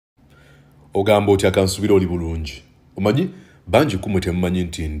ogamba oti akansubira oli bulungi omanyi bangi kumwe temumanyi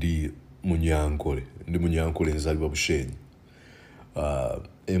nti ndi munyankole nzalibwa Bushenyi.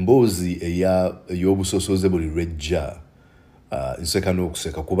 Emboozi ey'obusosoze buli lwejja nseka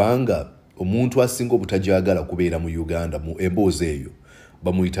n'okuseka kubanga omuntu asinga obutajagala kubeera mu Uganda mu emboozi eyo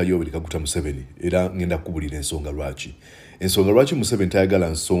bamuyita Yoweri Kaguta Museveni. Era ngenda kubulira ensonga lwaki Museveni tayagala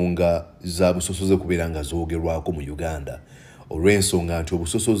nsonga za busosoze kubeera nga zoogerwako mu Uganda olw'ensonga nti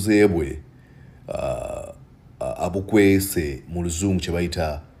obusosoze bwe abukwese mu luzungu kye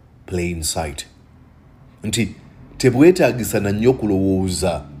bayita plain sight, nti tebwetaagisa na nnyo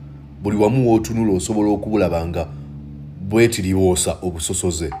kulowooza buli wamu w'otunula osobola okubulabanga bwetiriwoosa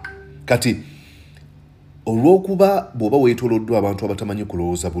obusosoze. Kati olw'okuba bw'oba weetooloddwa abantu abatamanyi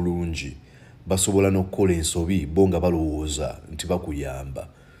kulowooza bulungi basobola n'okukola ensobi bo nga balowooza nti bakuyamba.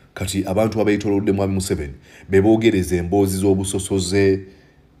 Kati abantu abeetoolodde Mwami Museveni be boogereza emboozi z'obusosoze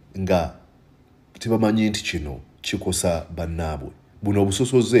nga tebamanyi nti kino kikosa bannaabwe. Buno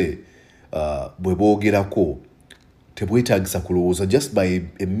obusosoze bwe boogerako tebwetaagisa kulowooza, just by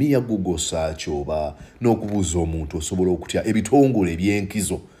a mere Google search oba n'okubuuza omuntu osobola okutya ebitongole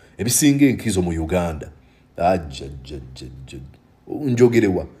eby'enkizo ebisinga enkizo mu Uganda.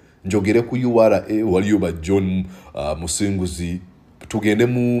 Njogere ku URA waliyo ba John Musinguzi, tugende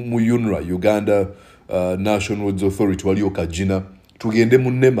mu UNRA Uganda National Roads Authority waliyo Kajina, tugende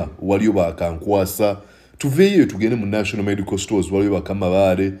mu NEMA waliyo ba Kankwasa, tuveeyo tugende mu National Medical Stores waliyo ba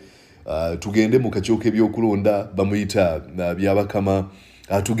Kamabaale, tugende mu kakiiko k'ebyokulonda bamuyita byabakama,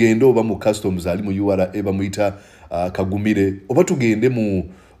 tugende oba mu customs ali mu URA bamuyita Kagumire, oba tugende mu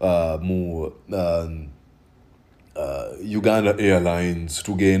Uganda Airlines,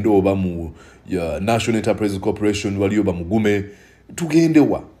 tugende oba mu National Enterprise Corporation waliyo bamugume, tugende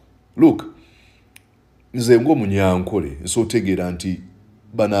wa. Look, nze ng'omunyankole nsotegeera nti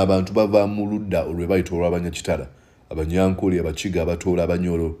bano abantu bava mu ludda olwe bayita olw'abanyakitala, abanyankole, abakiga, abatoola,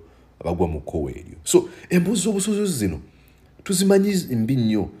 abanyolo, abagwa mu kkowe eryo. So emboozi z'obusosoze zino tuzimanyi mbi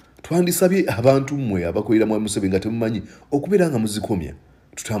nnyo. Twandisabye abantu mmwe abakolera Mwami Museveni nga temumanyi okubeera nga muzikomya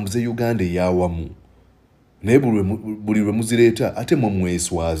tutambuze Uganda ey'awamu. Naye buli lwe muzireeta ate mwe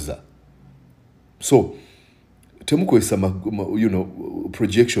mweswaza. So temukozesa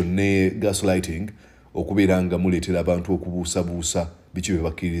projection ne gaslighting okubeera nga muleetera abantu okubuusabuusa biki bye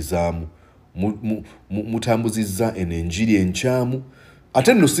bakkirizaamu. Mutambuzizza enenjiri enkyamu.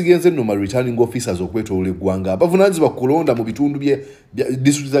 Ate nno sigenze nno ma returning officers okwetoloola eggwanga abavunaanyizibwa kulonda mu bitundu bye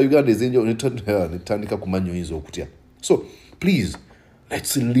district za Uganda ez'enjawulo netandika kumanya oyinza okutya. So please,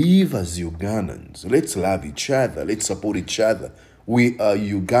 let's live as Ugandans. Let's love each other. Let's support each other. We are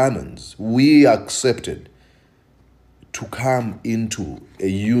Ugandans. We accepted to come into a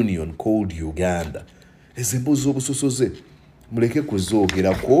union called Uganda. Emboozi z'obusosoze muleke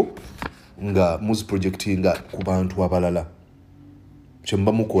kuzoogerako nga muziprojectinga ku bantu abalala.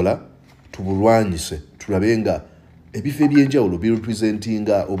 Kyemba mukola tubulwanyise tulabe nga ebifo ebyenjawulo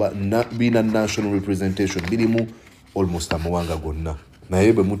birepresentinga oba bina national representation birimu almost amawanga gonna.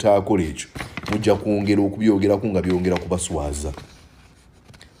 Naye bwe mutaakola ekyo mujja kwongera okubyogerako nga byongera kubaswaza.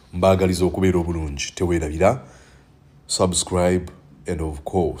 Mbaagaliza okubeera obulungi. Teweerabira. Subscribe and of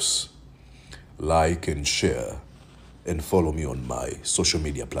course like and share and follow me on my social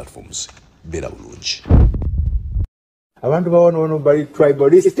media platforms. Beera bulungi. Abantu bawano bali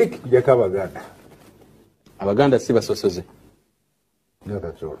tribalistic kujaka Abaganda. Abaganda si basosoze. No,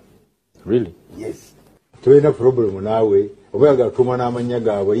 that's all. Really? Yes. Tuina problem nawe. Obaga tuma n'amanya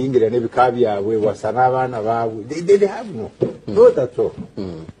gaabwe yingira n'ebika byabwe wasana abaana baabwe. They have no. No, that's all.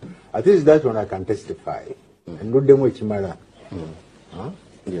 At least that one I can testify. And do them ekimala.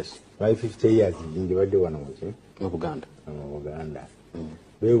 Yes. By 50 years nje badde wano muki. Obuganda. Obuganda.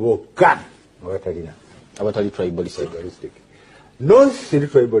 Beboka. Abatalina. Abatali tribalistic. No, still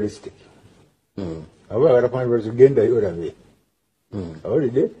tribalistic. Aba barapana bazigenda yorabe.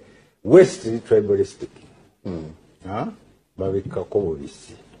 Already West is tribalistic. Babika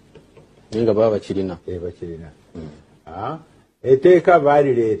kobisi. Ninga baba kirina. Bakirina. Eteeka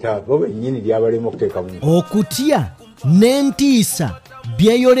balireeta bo bennyini lyabalema okuteeka mu okutya n'entiisa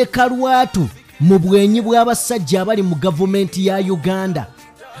byeyoleka lwatu mu bwenyi bw'abasajja abali mu gavumenti ya Uganda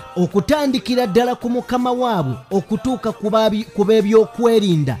okutandikira ddala ku mukama waabwe okutuuka ku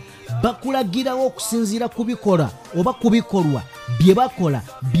b'ebyokwerinda bakulagirawo okusinziira ku bikola oba ku bikolwa bye bakola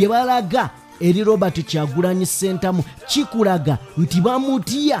bye balaga eri Robert Kyagulanyi Ssentamu kikulaga nti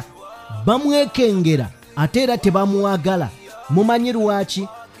bamutya bamwekengera ate era tebamuwagala. Mumanyi lwaki?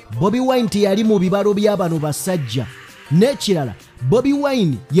 Bobi Wine teyali mu bibalo by'abano basajja. N'ekirala, Bobi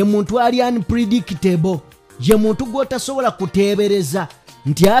Wine ye muntu ali unpredictable, ye muntu gw'otasobola kuteebereza.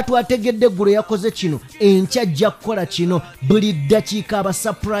 nti atwategedde eggulo yakoze kino enkya ajja kukola kino buli ddakiika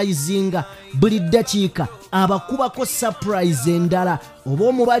abasurprisinga buli ddakiika abakubako surprise endala oba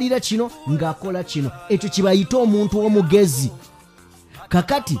omubalira kino ng'akola kino ekyo kibayita omuntu omugezi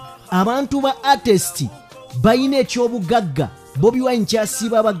kakati abantu ba artist bayina ekyobugagga Bobi Wine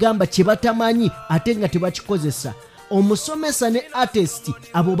kyasiiba abagamba kye batamanyi ate nga tebakikozesa omusomesa ne artist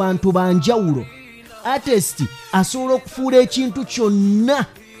abo bantu banjawulo artist asobola okufuula ekintu kyonna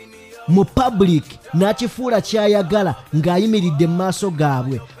mu public n'akifuula kyayagala ng'ayimiridde mu maaso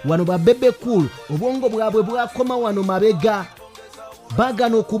gaabwe wano ba Bebe Cool obwongo bwabwe bwakoma wano mabega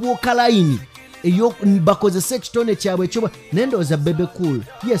bagana okubuuka layini eyo bakozesa ekitone kyabwe ekyo nendooza Bebe Cool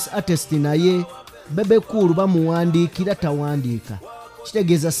yes artist naye Bebe Cool bamuwandiikira tawandiika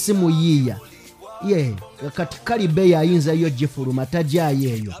kitegeeza simu yiiya ye kati kalibe yayinza yo jefuluma tajaayo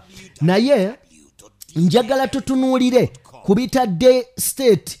eyo naye njagala tutunuulire ku bitadde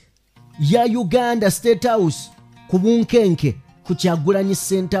state ya Uganda State House ku Bunkenke ku Kyagulanyi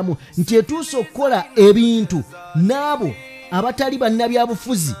Ssentamu nti etuusa okukola ebintu n'abo abatali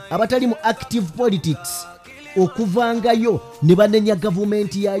bannabyabufuzi abatali mu active politics okuvangayo ne banenya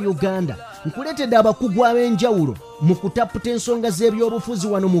gavumenti ya Uganda nkuleetedde abakugu ab'enjawulo mu kutaputa ensonga z'ebyobufuzi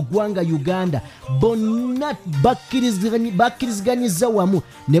wano mu ggwanga Uganda bonna bakkiriziganyiza wamu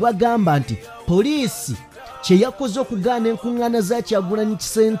ne bagamba nti poliisi kye yakoze okugaana enkuŋŋaana za Kyagulanyi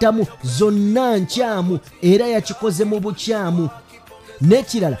Ssentamu zonna nkyamu era yakikoze mu bukyamu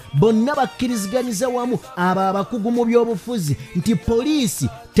n'ekirala bonna bakkiriziganyiza wamu abo abakugu mu byobufuzi nti poliisi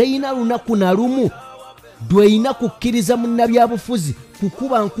teyina lunaku na lumu dweyina kukkiriza munnabyabufuzi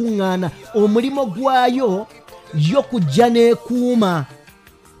kukuba nkuŋŋaana omulimo gwayo yo kujja n'ekuuma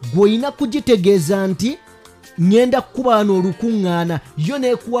gw'oyina kugitegeeza nti ngenda kukuba wano olukuŋŋaana yo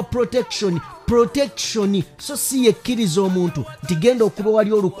n'ekuwa protection so si yekkiriza omuntu nti genda okuba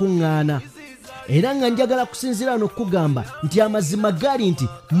wali olukuŋŋaana era nga njagala kusinziira wano okugamba nti amazima gali nti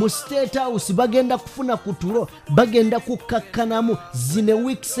mu State House bagenda kufuna ku tulo bagenda kukkakkanamu zine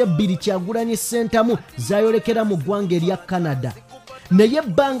weeks ebbiri Kyagulanyi Ssentamu zayolekera mu ggwanga erya Canada naye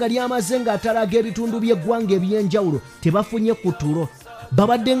ebbanga lyamaze ng'atalaga ebitundu by'eggwanga eby'enjawulo tebafunye ku tulo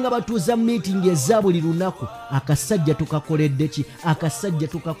babadde nga batuuza meeting eza buli lunaku akasajja tukakoledde ki akasajja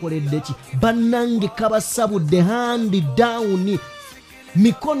tukakoledde ki bannange kabasabudde hand down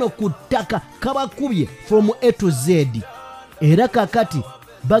mikono ku ttaka kabakubye from A to Z era kakati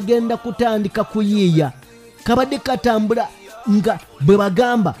bagenda kutandika kuyiiya kabadde katambula nga bwe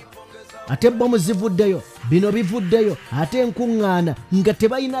bagamba ate bomu zivuddeyo bino bivuddeyo ate enkuŋŋaana nga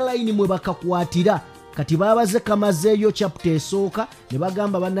tebalina layini mwe bakakwatira kati babaze kamazeeyo chapter esooka ne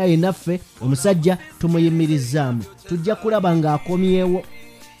bagamba bannaye naffe omusajja tumuyimirizaamu tujja kulaba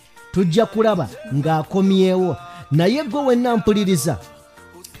ng'akomyewo naye gwe wenna mpuliriza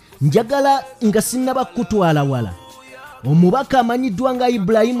njagala nga sinnaba kutwala wala omubaka amanyiddwa nga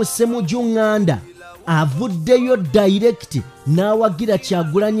Hon.Ssemuju Nganda avuddeyo direct n'awagira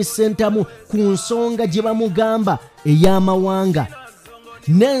Kyagulanyi Ssentamu ku nsonga gye bamugamba ey'amawanga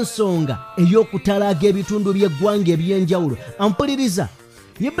n'ensonga ey'okutalaga ebitundu by'eggwanga eby'enjawulo ampuliriza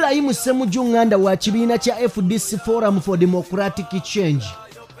Hon.Ssemuju Nganda wa kibiina kya FDC Forum for Democratic Change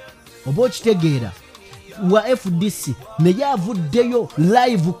oba okitegeera wa FDC naye avuddeyo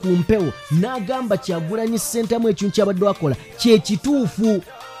live ku mpewo n'agamba Kyagulanyi Ssentamu ekintu kyabadde wakola kyekituufu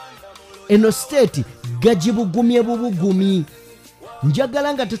eno state gagibugumye bubugumi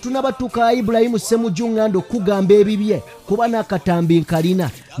njagala nga tetunabatuuka Hon.Ssemuju Nganda okugamba ebibye kuba n'akatambi nkalina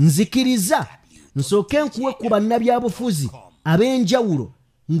nzikiriza nsooke nkuwe ku bannabyabufuzi ab'enjawulo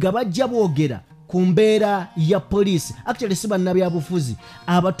nga bajja boogera ku mbeera ya poliisi actually si bannabyabufuzi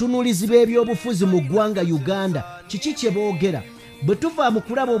abatunuulizi b'ebyobufuzi mu ggwanga Uganda kiki kye boogera bwe tuva mu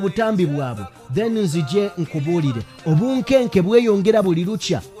kulaba obutambi bwabwe then nzije nkubuulire obunkenke bweyongera buli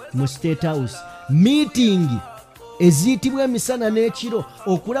lukya mu State House meeting eziyitibwa emisana n'ekiro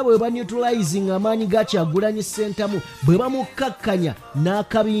okulaba bwe baneutralizing amaanyi ga Kyagulanyi Ssentamu bwe bamukkakkanya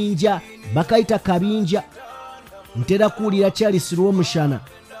n'akabinja bakayita kabinja ntera kuwulira Charles Rwomushana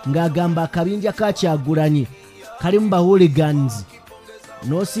ng'agamba akabinja ka Kyagulanyi kalimu bahooligans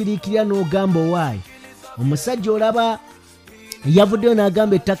n'osiriikirira n'ogamba owaayi omusajja olaba yavuddeyo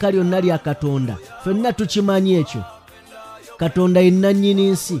n'agamba ettaka lyonna lya Katonda ffenna tukimanyi ekyo Katonda yenna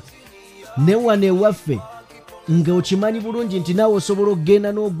nnyini nsi ne wano ewaffe nga okimanyi bulungi nti naawe osobola okgenda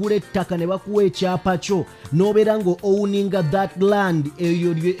n'ogula ettaka ne bakuwa ekyapa kyo n'obeera nga owninga that land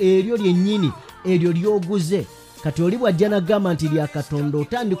eryo lyennyini eryo lyoguze kati oli bw'ajja n'agamba nti lya Katonda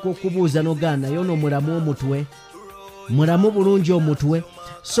otandika okubuuza n'ogaana naye ono mulamu omutwe mulamu bulungi omutwe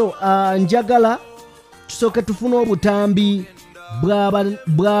so njagala tusooke tufune obutambi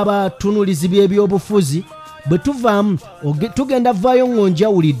bw'abatunulizi b'ebyobufuzi bwe tuvaamu tugenda vaayo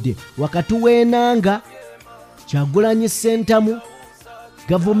ng'onjawulidde wakati w'Enanga Kyagulanyi Ssentamu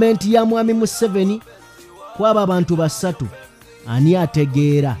gavumenti ya mwami Museveni kwaba abantu basatu ani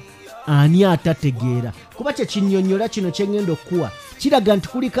ategeera ani atategeera kuba kye kinnyonnyola kino kye ngenda okuwa kiraga nti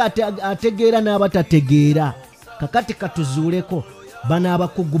kuliko ategeera n'abatategeera kakati katuzuuleko bano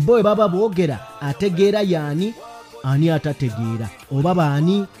abakugu bo bwe baba boogera ategeera yaani ani atategeera oba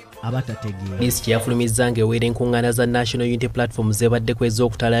baani abatategeera. Poliisi kyeyafulumizza ng'eweera enkuŋŋaana za National Unity Platform zeebaddeko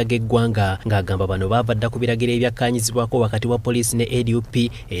ez'okutalaga eggwanga ng'agamba bano baava dda ku biragiro ebyakkaanyizibwako wakati wa poliisi ne ADUP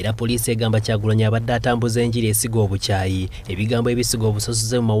era poliisi egamba Kyagulanyi abadde atambuza enjiri esiga obukyayi ebigambo ebisiga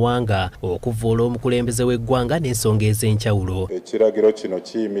obusosoze mu mawanga okuvvoola omukulembeze w'eggwanga n'ensonga ez'enjawulo. Ekiragiro kino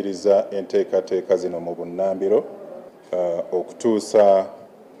kiyimiriza enteekateeka zino mu bunnambiro okutuusa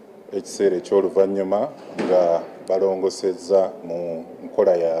ekiseera eky'oluvannyuma nga balongosezza mu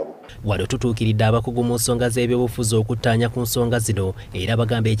nkola yaabwe. Wano tutuukiridde abakugu mu nsonga z'ebyobufuzi okuttaanya ku nsonga zino era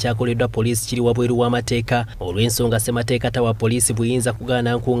bagamba ekyakoleddwa poliisi kiri wabweru w'amateeka olw'ensonga ssemateeka tawa poliisi buyinza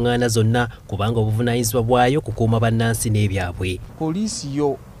kugaana nkuŋŋaana zonna kubanga obuvunaanyizibwa bwayo kukuuma bannansi n'ebyabwe. Poliisi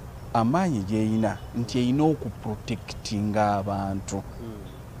yo amaanyi gy'eyina nti eyina okuprotektinga abantu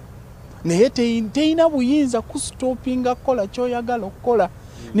naye teyina buyinza kusitopinga kukola ky'oyagala okukola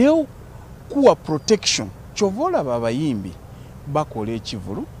naye kuwa protection. Kyova olaba abayimbi bakola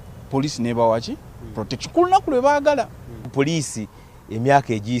ekivulu poliisi nebawaki protection ku lunaku lwe baagala. Poliisi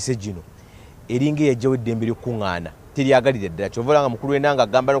emyaka egiyise gino eringa eyajjawo eddembe ly'okuŋŋaana teryagalira ddala. Kyova olanga mukulu w'Enanga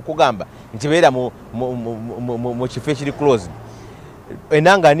agamba n'okugamba nti beera mu kifo ekiri closed.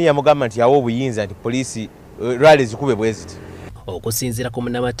 Enanga ani yamugamba nti awo obuyinza nti poliisi rali zikube bwe ziti. Okusinziira ku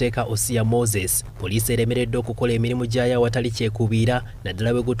munnamateeka Osiya Moses, poliisi eremereddwa okukola emirimu gyayo awatali kyekubiira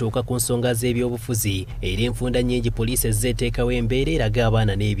naddala bwe gutuuka ku nsonga z'ebyobufuzi era enfunda nnyingi poliisi ezzeeteekawo embeera eraga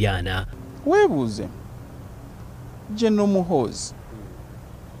abaana n'ebyana. Weebuuze General Muhoozi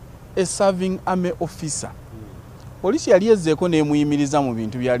a serving army officer poliisi yali ezzeeko n'emuyimiriza mu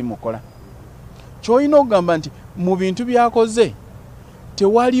bintu byali mukola. Ky'olina okugamba nti mu bintu byakoze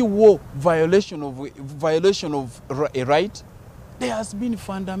tewaliwo violation of a right. There has been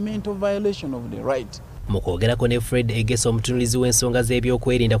fundamental violation of the right. Mukwogerako ne Fred Yegasse omutunulizi w'ensonga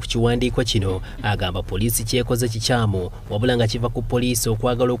z'ebyokwerinda ku kiwandiiko kino agamba poliisi kyekoze kikyamu wabula nga kiva ku poliisi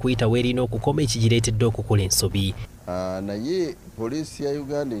okwagala okuyitawo erina okukoma ekigireetedde okukola ensobi. Naye poliisi ya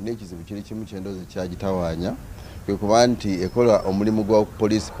Uganda erina ekizibu kiri kimu kyendoozi kyagitawaanya kwe kuba nti ekola omulimu gwa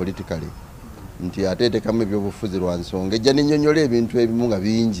poliisi politically nti ate eteekamu ebyobufuzi lwa nsonga ejja n'ennyonnyola ebintu ebimu nga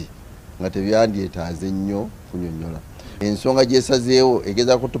bingi nga tebyandyetaaze nnyo kunnyonnyola. Ensonga gyesazeewo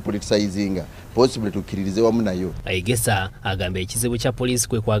egezaako tupoliticizinga possibly tukkiririze wamu nayo. Yegasse agamba ekizibu kya poliisi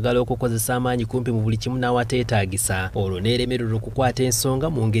kwe kwagala okukozesa amaanyi kumpi mu buli kimu n'awateetaagisa olwo n'eremererwa okukwata ensonga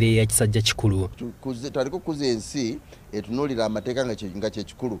mu ngeri eya kisajja kikulu. Twaliko kuza ensi etunuulira amateeka nga kye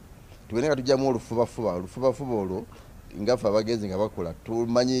kikulu tubone nga tujjamu olufubafuba olwo nga ffe abagenzi nga bakola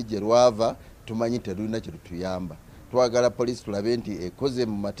tumanyi gye lwava tumanyi terulina kye lutuyamba. Twagala poliisi tulabe nti ekoze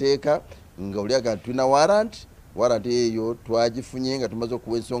mu mateeka nga oliaga nti tulina warrant eyo twagifunye nga tumaze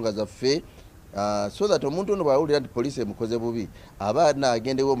okuwa ensonga zaffe so that omuntu ono bwawulira nti poliisi emukoze bubi aba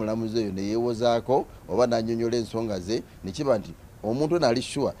naagendewo omulamuzi eyo neyeewozaako oba n'annyonnyola ensonga ze nekiba nti omuntu ono ali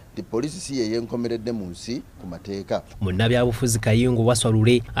sure nti poliisi si ye yenkomeredde mu nsi ku mateeka. Munnabyabufuzi Kayungu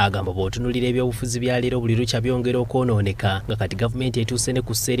Waswalule agamba bw'otunulira ebyobufuzi bya leero buli lukya byongera okwonooneka nga kati gavumenti etuuse ne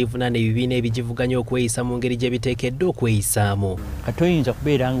ku sseerivunaana ebibiina ebigivuganya okweyisa mu ngeri gye biteekeddwa okweyisaamu. Kati oyinza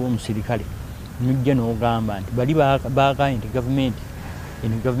kubeera ng'omusirikale nujja n'ogamba nti bali baagaanye nti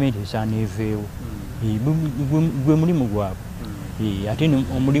gavumenti esaana eveewo gwe mulimu gwabwe ate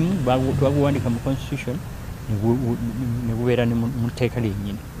omulimu twaguwandika mu constitution ne gubeera ne mu tteeka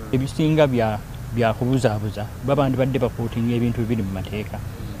lyennyini. Ebisinga byakubuzaabuza babandi badde bakootinga ebintu bibiri mu mateeka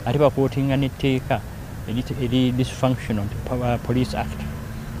ate bakootinga n'etteeka eri dysfunctional Police Act.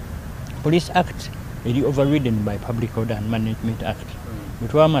 Police Act eri overridden by Public Order and Management Act.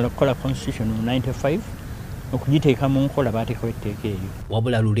 Bwetwamala okukola constitution mu 95 okugiteeka mu nkola baateekawo etteeka eryo.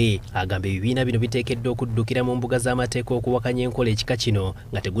 Wabula Lule agamba ebibiina bino biteekeddwa okuddukira mu mbuga z'amateeka okuwakanya enkola ekika kino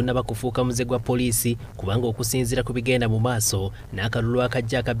nga tegunnaba kufuuka muze gwa poliisi kubanga okusinziira ku bigenda mu maaso n'akalulu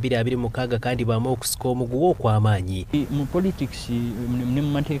akajja aka 2026 kandibaamu okusika omuguwa okw'amaanyi. Mu politics ne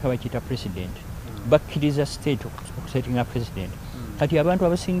mu mateeka bakiyita president bakkiriza state okusetinga president. Kati abantu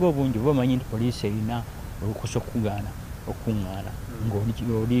abasinga obungi bamanyi nti poliisi erina olukusa okugaana okuŋŋaana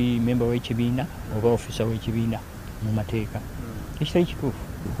ng'oli memba w'ekibiina oba ofisa w'ekibiina mu mateeka. Ekitali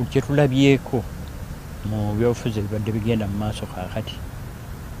kituufu kye tulabyeko mu byobufuzi ebibadde bigenda mu maaso kaakati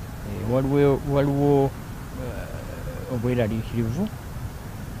waliwo obweraliikirivu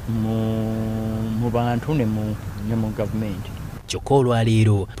mu bantu ne mu gavumenti. Kyokka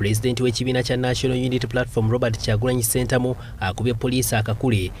olwaleero pulezidenti w'ekibiina kya National Unity Platform Robert Kyagulanyi Ssentamu akubye poliisi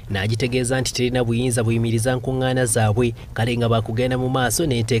akakule n'agitegeeza nti terina buyinza buyimiriza nkuŋŋaana zaabwe kale nga bakugenda mu maaso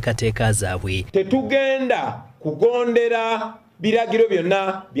n'enteekateeka zaabwe. Tetugenda kugondera biragiro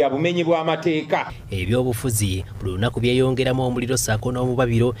byonna bya bumenyi bw'amateeka. Ebyobufuzi buli lunaku byeyongeramu omuliro ssaako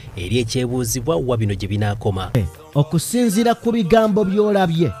n'omubabiro eri ekyebuuzibwa wa bino gye binaakoma. Okusinziira ku bigambo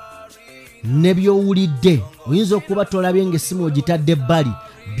by'olabye ne by'owulidde, oyinza okuba tolabye ng'essimu ogitadde ebbali,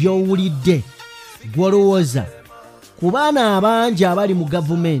 by'owulidde gw'olowooza ku baana abangi abali mu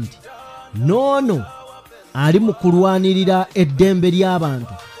gavumenti n'ono ali mu kulwanirira eddembe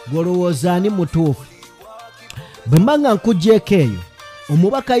ly'abantu, gw'olowooza ani mutuufu. Bwe mba nga nkuggyeko eyo,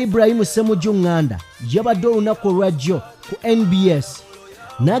 omubaka Hon.Ssemuju Nganda yabadde olunaku olwajjo ku NBS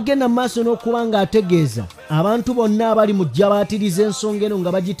n'agenda mu maaso n'okuba ng'ategeeza abantu bonna abali mu jjabaatiriza ensonga eno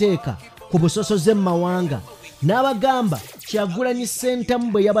nga bagiteeka ku busosoze mu mawanga, n'abagamba Kyagulanyi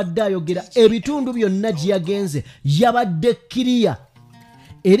Ssentamu bwe yabadde ayogera ebitundu byonna gye yagenze yabadde kkiriya,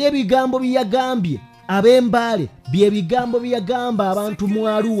 era ebigambo bye yagambye ab'embaale bye bigambo bye yagamba abantu mu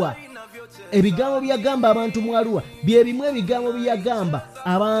Arua. Ebigambo bye yagamba abantu mu Arua bye bimu ebigambo bye yagamba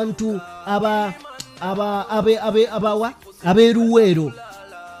abantu ab'eruweero.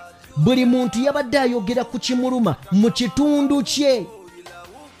 Buli muntu yabadde ayogera ku kimuluma mu kitundu kye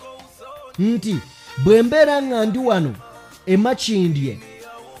nti bwe mbeera nga ndi wano e Makindye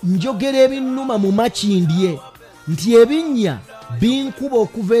njogera ebinnuma mu Makindye nti ebinnya binkuba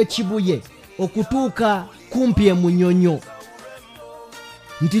okuva ekibuye okutuuka kumpi e Munyonyo,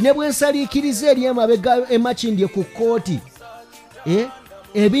 nti ne bwe nsaliikiriza eri emabega e Makindye ku kkooti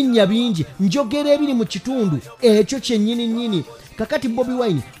ebinnya bingi njogera ebiri mu kitundu ekyo kyennyini. Kakati Bobi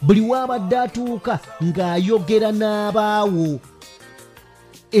Wine buli wabadde atuuka ng'ayogera n'abaawo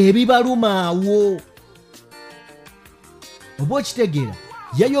ebibalumaawo. Oba okitegeera,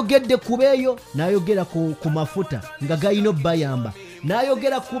 yayogedde ku beeyo n'ayogera ku mafuta nga galina obbayamba,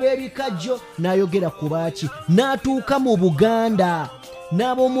 n'ayogera ku b'ebikajjo n'ayogera ku baaki, n'atuuka mu Buganda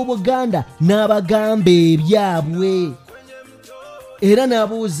n'ab'omu Buganda n'abagamba ebyabwe, era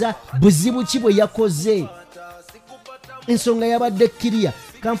n'abuuza buzibu ki bwe yakoze. Ensonga yabadde kkiriya.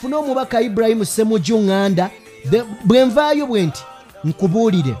 Kanfune omubaka Hon.Ssemuju Nganda bwe nvaayo bwe nti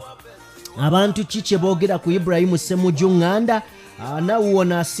nkubuulire abantu ki kye boogera ku Hon.Ssemuju Nganda, naawe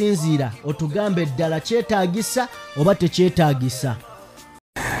wona asinziira otugambe ddala kyetaagisa oba tekyetaagisa.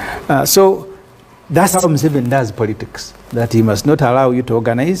 So that's how Museveni does politics, that he must not allow you to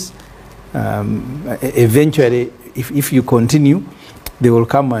organize. Eventually, if you continue, they will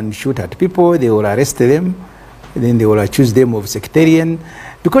come and shoot at people, they will arrest them, then they will accuse them of sectarian,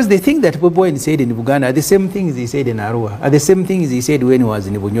 because they think that Bobi Wine said in Uganda are the same things he said in Arua, are the same things he said when he was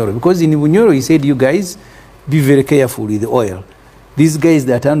in Bunyoro. Because in Bunyoro he said, you guys be very careful with the oil. These guys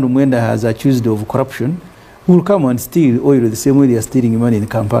that Andrew Mwenda has accused of corruption will come and steal oil the same way they are stealing money in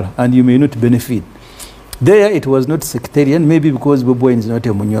Kampala, and you may not benefit. There it was not sectarian, maybe because Bobi Wine is not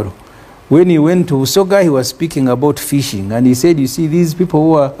a Bunyoro. When he went to Usoga, he was speaking about fishing, and he said, you see, these people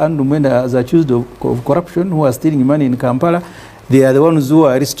who are Andrew Mwenda has accused of corruption, who are stealing money in Kampala, they are the ones who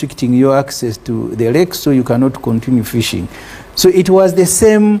are restricting your access to the lake, so you cannot continue fishing. So it was the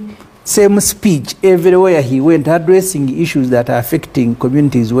same speech everywhere he went, addressing issues that are affecting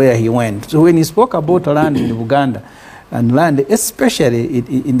communities where he went. So when he spoke about land in Uganda, and land, especially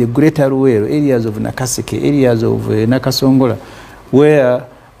in the greater rural areas of Nakaseke, areas of Nakasongola, where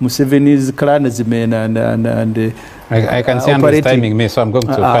Museveni's clansmen and I can see Andrew's timing me, so I'm going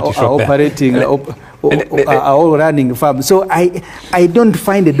to cut you short there. Are all running farms. So I don't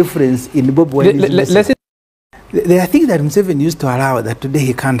find a difference in Bobi Wine's. There are things that Museveni used to allow that today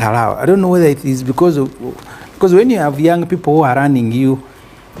he can't allow. I don't know whether it is because when you have young people who are running you,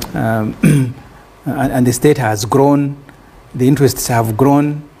 and the state has grown, the interests have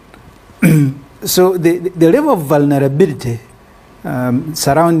grown, so the level of vulnerability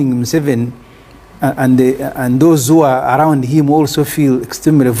surrounding Museveni and those who are around him also feel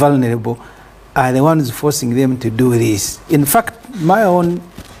extremely vulnerable are the ones forcing them to do this. In fact, my own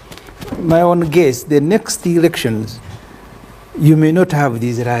guess, the next elections, you may not have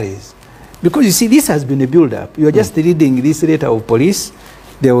these rallies. Because you see, this has been a build-up. You are just reading this letter of police.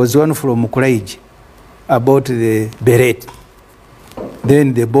 There was one from Mukuraiji about the beret.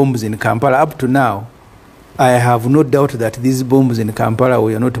 Then the bombs in Kampala. Up to now, I have no doubt that these bombs in Kampala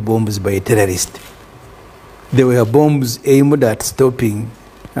were not bombs by a terrorist. They were bombs aimed at stopping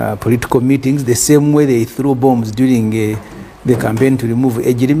political meetings, the same way they threw bombs during the campaign to remove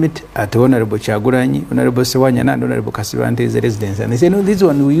age limit at Honorable Chaguranyi, Honorable Sewanyana, and Honorable Kasibante's residence. And they say, no, this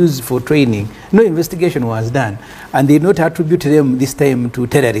one we use for training. No investigation was done. And they not attribute them this time to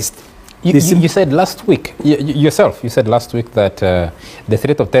terrorists. You said last week, you said last week that the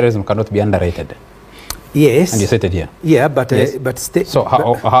threat of terrorism cannot be underrated. Yes. And you said it here. Yeah, but... Yes. So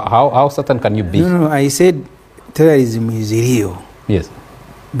how certain can you be? No, I said terrorism is real. Yes.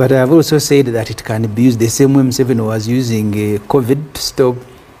 But I've also said that it can be used the same way M7 was using COVID to stop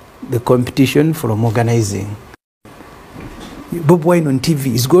the competition from organizing. Bob Wine on TV,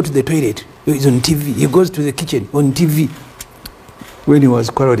 he's go to the toilet, he's on TV, he goes to the kitchen on TV when he was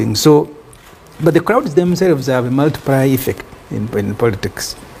quarreling. So, but the crowds themselves have a multiplier effect in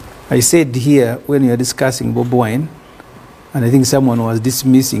politics. I said here when we are discussing Bob Wine, and I think someone was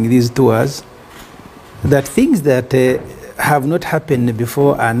dismissing these tours, that things that have not happened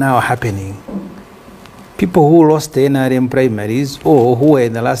before are now happening. People who lost the NRM primaries or who were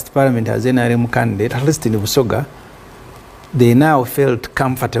in the last parliament as NRM candidate, at least in Busoga, they now felt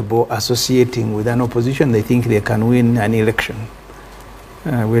comfortable associating with an opposition. They think they can win an election.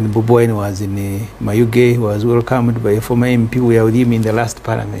 When Boboine was in Mayuge, he was welcomed by a former MP. We were with him in the last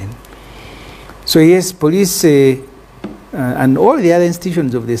parliament. So yes, police and all the other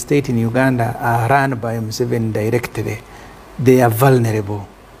institutions of the state in Uganda are run by M7 directly. They are vulnerable.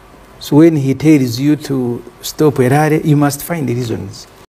 So when he tells you to stop a rally, you must find the reasons.